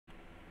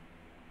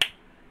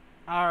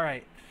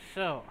Alright,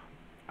 so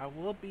I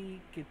will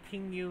be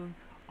continuing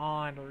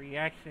on the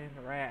reaction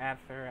right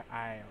after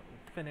I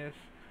finish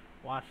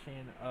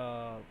watching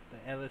the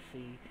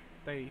LSC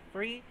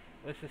 33,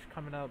 which is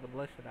coming up in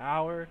less than an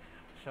hour.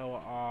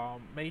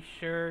 So make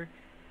sure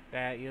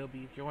that you'll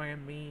be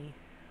joining me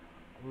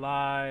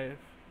live.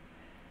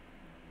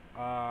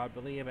 I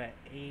believe at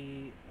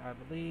 8. I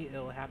believe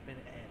it'll happen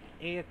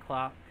at 8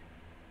 o'clock.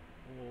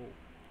 Well,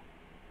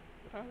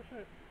 what time is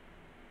it?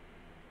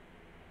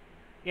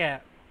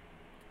 Yeah,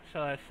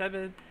 so at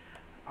 7,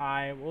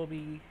 I will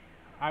be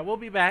I will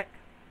be back.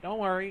 Don't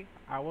worry,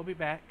 I will be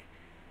back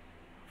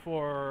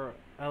for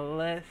a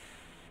less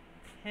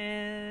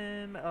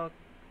 10.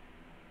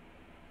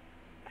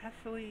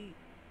 Actually,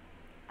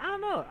 I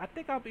don't know. I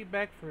think I'll be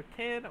back for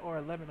 10 or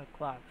 11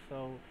 o'clock.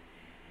 So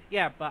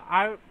yeah, but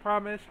I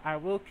promise I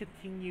will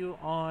continue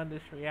on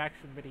this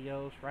reaction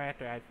videos right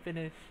after I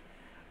finish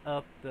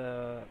up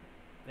the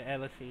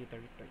LSC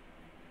 33.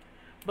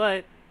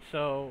 But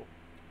so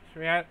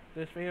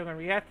this video I'm gonna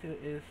react to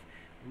is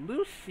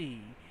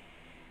Lucy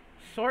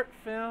short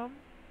film,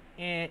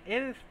 and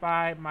it is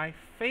by my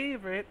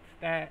favorite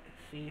that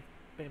she's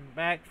been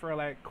back for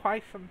like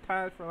quite some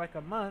time, for like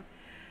a month,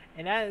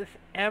 and that is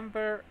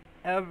Amber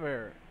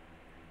Ever.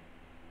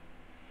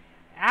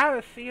 I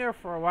haven't seen her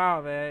for a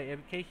while, man.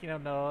 In case you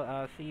don't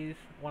know, she's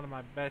one of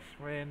my best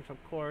friends, of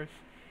course,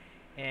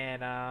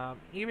 and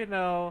even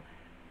though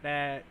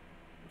that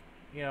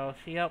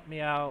she helped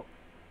me out,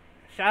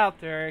 shout out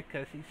to her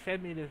because she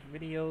sent me this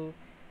video,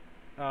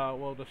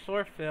 well, the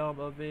short film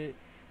of it,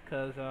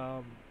 because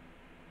I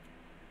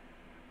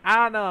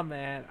don't know,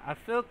 man. I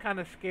feel kind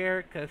of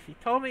scared because he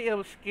told me it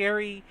was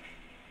scary,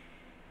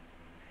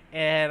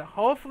 and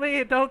hopefully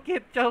it don't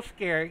get Joe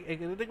scared.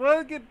 If it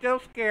will get Joe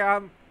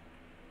scared,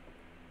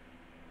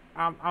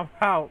 I'm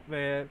out,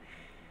 man.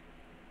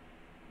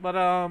 But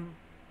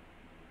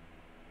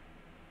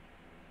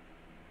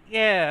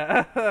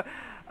yeah.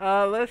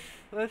 Let's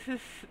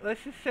just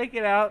check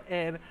it out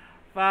in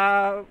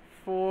 5,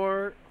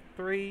 4,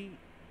 3,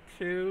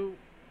 2.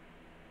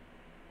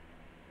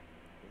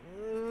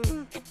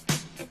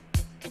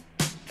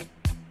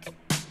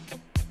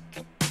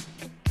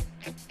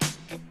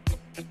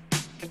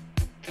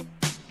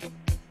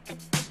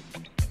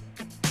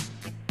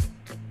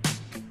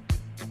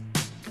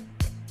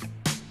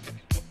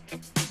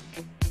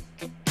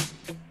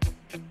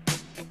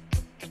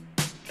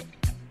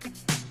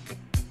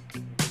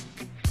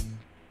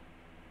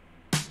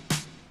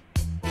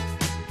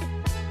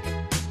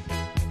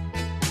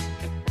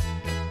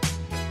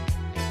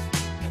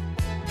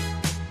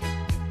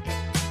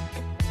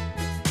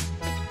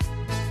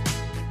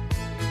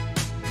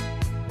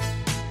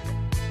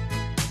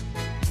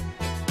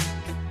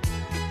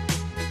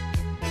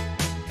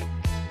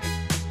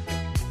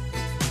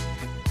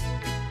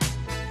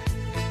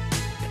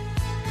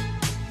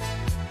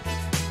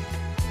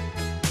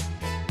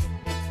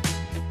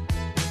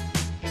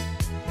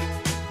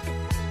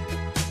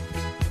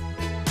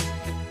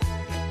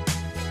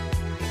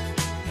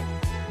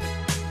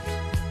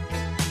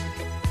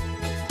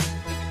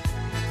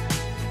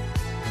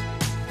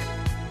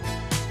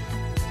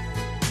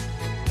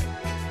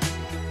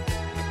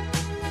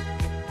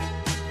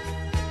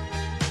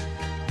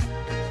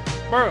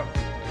 Bro.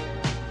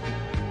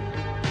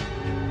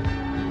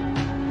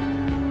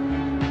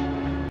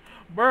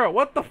 Bro,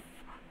 what the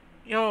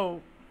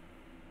yo.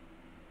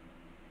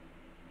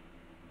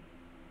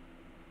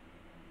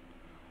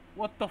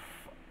 What the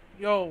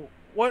yo,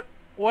 what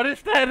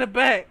is that in the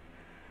back?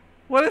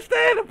 What is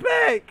that in the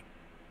back?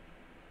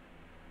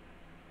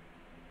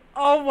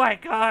 Oh my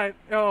god,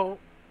 yo.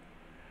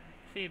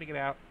 See you to get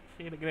out.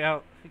 See you to get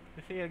out.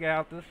 See you to get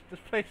out. This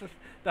place is,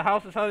 the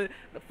house is haunted.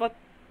 The fuck,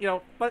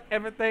 fuck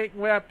everything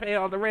where I pay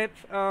all the rent.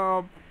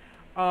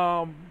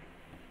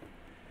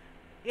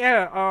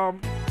 Yeah,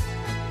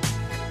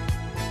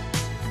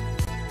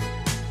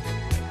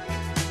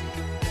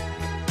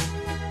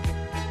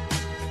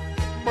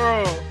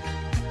 bro.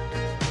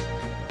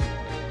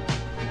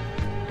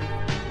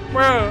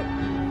 Bro.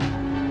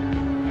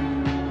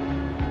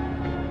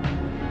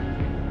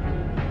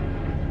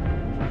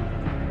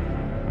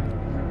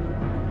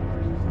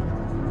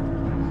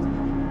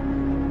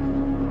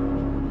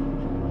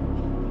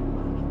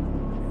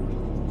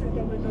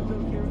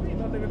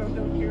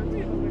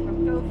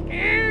 I'm so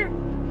scared.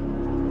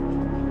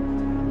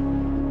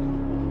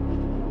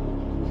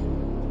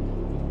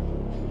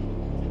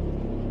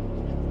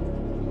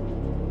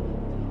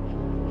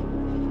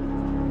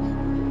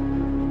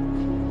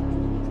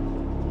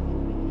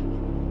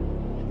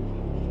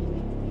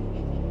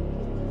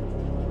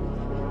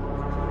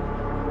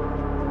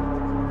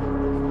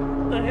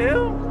 The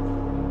hell?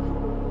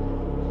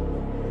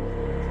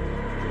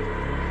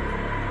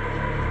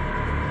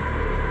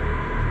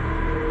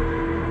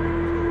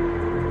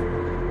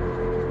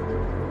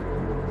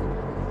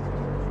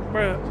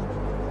 Bruh.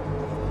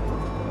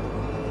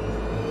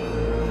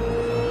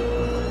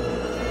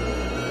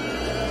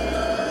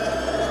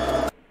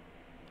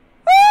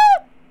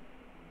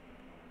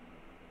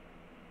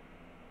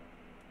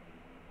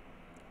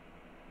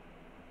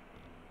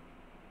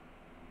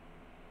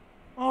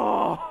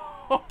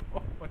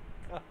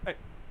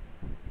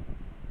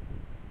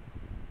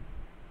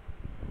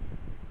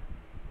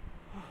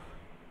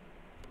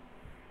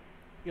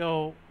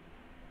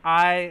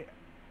 I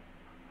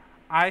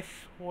I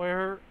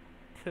swear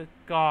to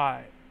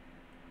God,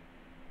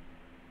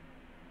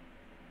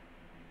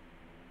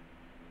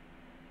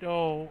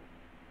 yo,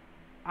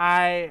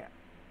 I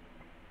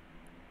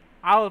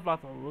I was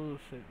about to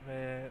lose it,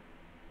 man.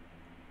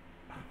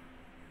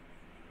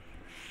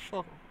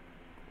 So,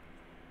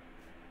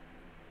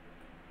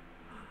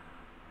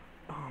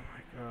 oh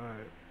my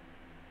God.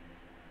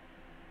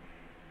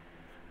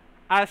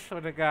 I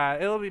swear to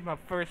God, it'll be my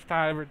first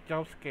time ever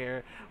jump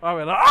scare. I'll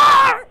be like,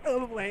 ah!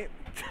 Oh, wait.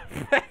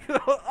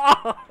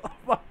 Oh,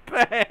 my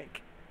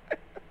back.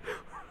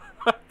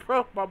 I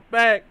broke my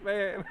back,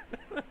 man.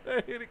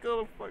 I need to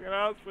go to the fucking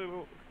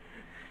hospital.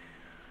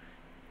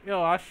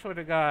 Yo, I swear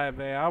to God,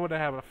 man, I would have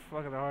had a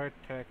fucking heart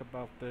attack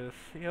about this.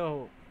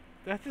 Yo,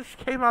 that just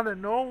came out of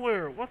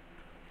nowhere. What?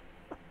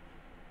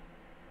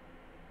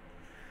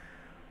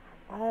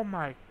 Oh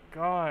my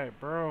God,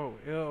 bro.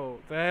 Yo,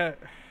 that.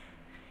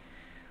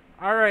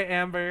 All right,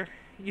 Amber.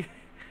 You.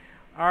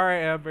 All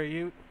right, Amber.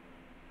 You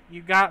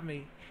got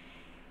me.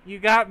 You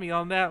got me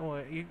on that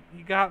one. You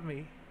got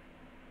me.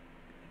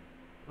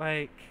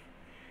 Like.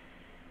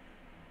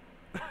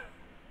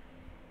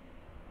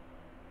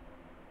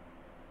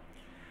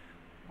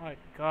 My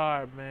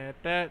God, man.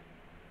 That.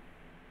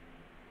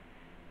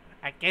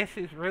 I guess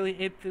he's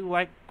really into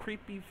like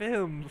creepy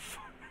films.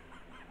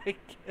 I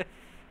guess.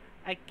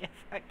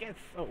 I guess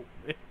so.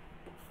 Man.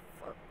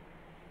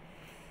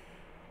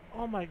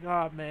 Oh my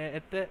God, man!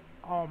 If that,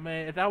 oh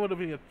man, if that would have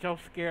been a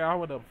jump scare, I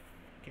would have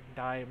fucking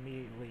died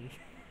immediately.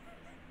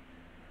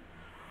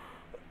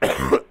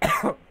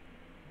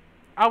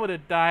 I would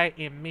have died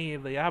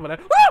immediately. I would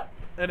have,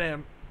 and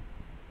then,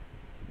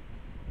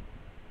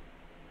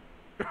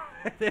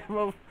 then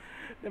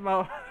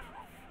my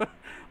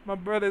my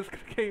brothers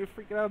came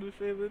freaking out and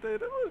shit. What are you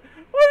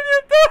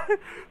doing?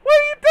 What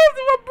are you doing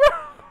to my bro?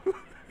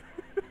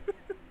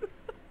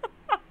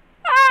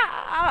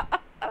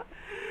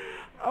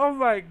 Oh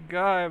my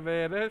God,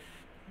 man, that's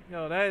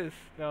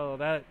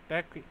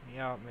that creeped me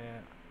out,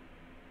 man.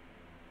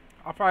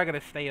 I'm probably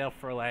gonna stay up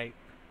for like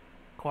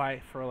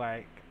quiet for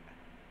like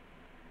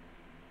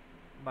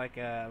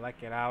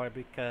an hour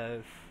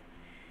because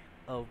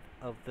of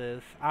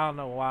this. I don't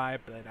know why,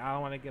 but I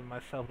don't want to give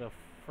myself the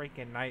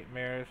freaking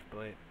nightmares.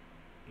 But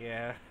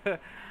yeah,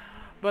 but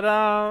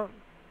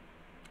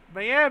but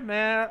yeah,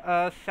 man.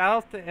 Shout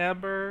out to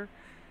Amber.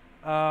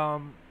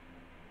 Um,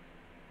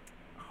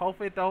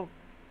 Hope it don't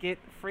get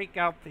freak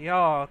out to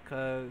y'all,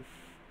 cause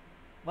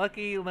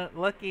lucky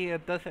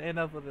it doesn't end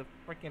up with a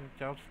freaking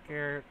jump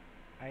scare.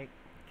 I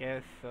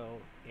guess so.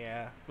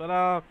 Yeah,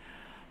 but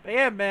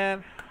yeah,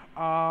 man.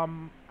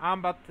 I'm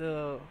about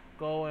to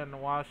go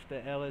and watch the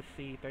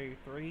LSC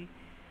 33.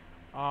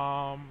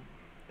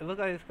 It looks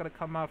like it's gonna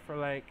come out for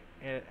like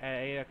at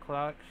 8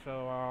 o'clock.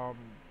 So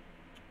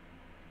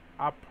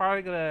I'm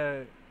probably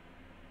gonna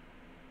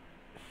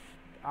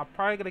I'm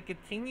probably gonna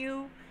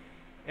continue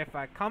if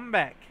I come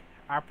back.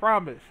 I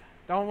promise.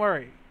 Don't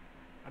worry.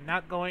 I'm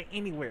not going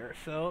anywhere.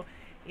 So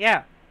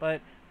yeah, but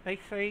make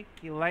sure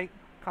you like,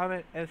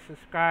 comment, and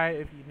subscribe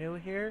if you're new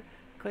here.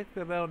 Click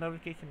the bell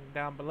notification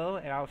down below,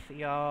 and I'll see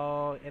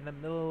y'all in the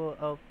middle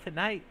of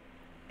tonight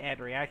at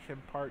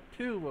reaction part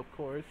 2, of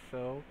course.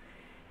 So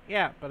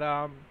yeah,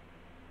 but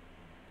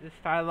this is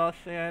Ty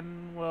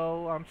Lawson.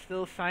 Well, I'm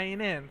still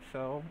signing in.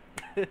 So